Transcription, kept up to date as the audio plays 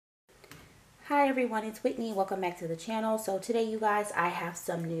Hi everyone, it's Whitney. Welcome back to the channel. So today you guys, I have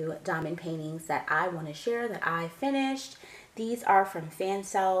some new diamond paintings that I want to share that I finished. These are from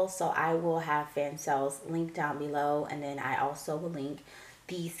Fansells, so I will have Fansells linked down below, and then I also will link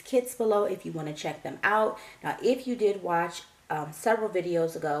these kits below if you want to check them out. Now if you did watch several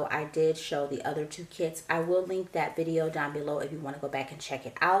videos ago, I did show the other two kits. I will link that video down below if you want to go back and check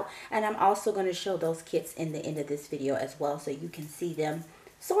it out, and I'm also going to show those kits in the end of this video as well, so you can see them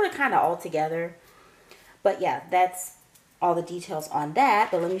sort of kind of all together. But yeah, that's all the details on that.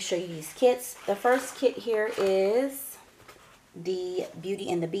 But let me show you these kits. The first kit here is the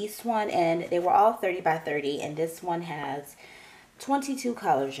Beauty and the Beast one, and they were all 30 by 30, and this one has 22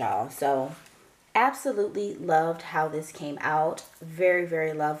 colors, y'all. So absolutely loved how this came out. Very,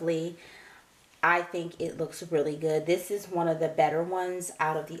 very lovely. I think it looks really good. This is one of the better ones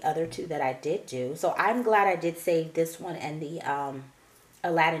out of the other two that I did do. So I'm glad I did save this one and the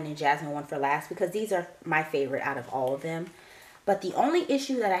Aladdin and Jasmine one for last, because these are my favorite out of all of them. But the only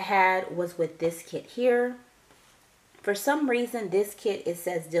issue that I had was with this kit here. For some reason, this kit, it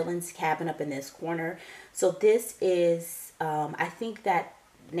says Dylan's Cabin up in this corner. So this is, I think that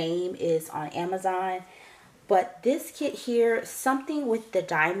name is on Amazon. But this kit here, something with the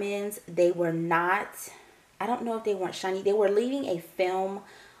diamonds, they were not, I don't know if they weren't shiny. They were leaving a film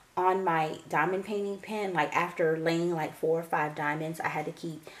on my diamond painting pen. Like after laying like 4 or 5 diamonds, I had to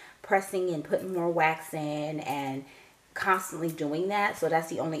keep pressing and putting more wax in and constantly doing that. So that's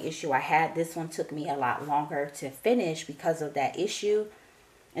the only issue I had. This one took me a lot longer to finish because of that issue.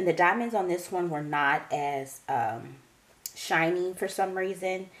 And the diamonds on this one were not as shiny for some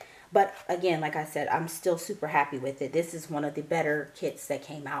reason. But again, like I said, I'm still super happy with it. This is one of the better kits that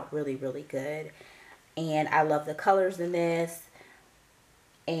came out. Really, really good. And I love the colors in this.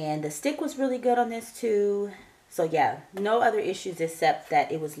 And the stick was really good on this too. So yeah, no other issues except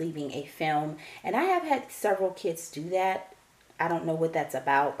that it was leaving a film. And I have had several kits do that. I don't know what that's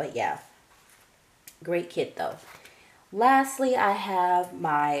about, but yeah. Great kit though. Lastly, I have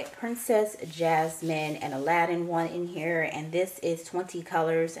my Princess Jasmine and Aladdin one in here. And this is 20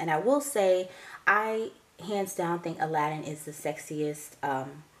 colors. And I will say, I hands down think Aladdin is the sexiest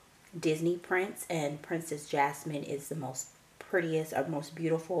Disney prince. And Princess Jasmine is the most prettiest or most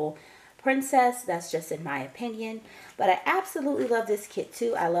beautiful princess. That's just in my opinion. But I absolutely love this kit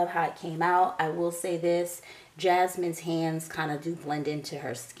too. I love how it came out. I will say this, Jasmine's hands kind of do blend into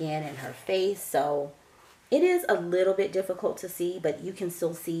her skin and her face, so it is a little bit difficult to see, but you can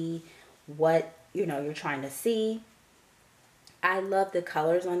still see what you're trying to see. I love the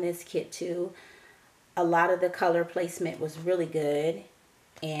colors on this kit too. A lot of the color placement was really good.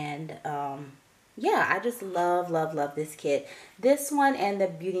 And yeah, I just love this kit. This one and the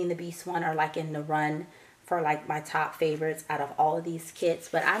Beauty and the Beast one are like in the run for like my top favorites out of all of these kits.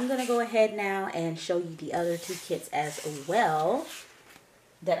 But I'm going to go ahead now and show you the other two kits as well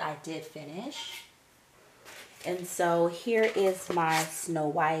that I did finish. And so here is my Snow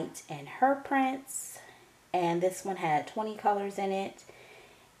White and her prince. And this one had 20 colors in it.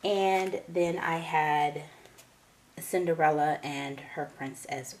 And then I had Cinderella and her prince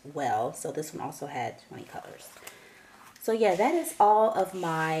as well. So this one also had 20 colors. So yeah, that is all of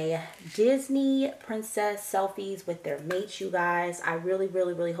my Disney princess selfies with their mates, you guys. I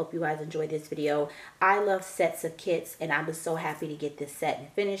really hope you guys enjoyed this video. I love sets of kits, and I was so happy to get this set and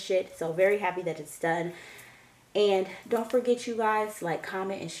finish it. So very happy that it's done. And don't forget, you guys, like,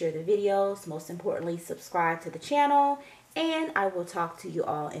 comment, and share the videos. Most importantly, subscribe to the channel. And I will talk to you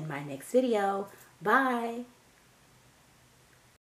all in my next video. Bye.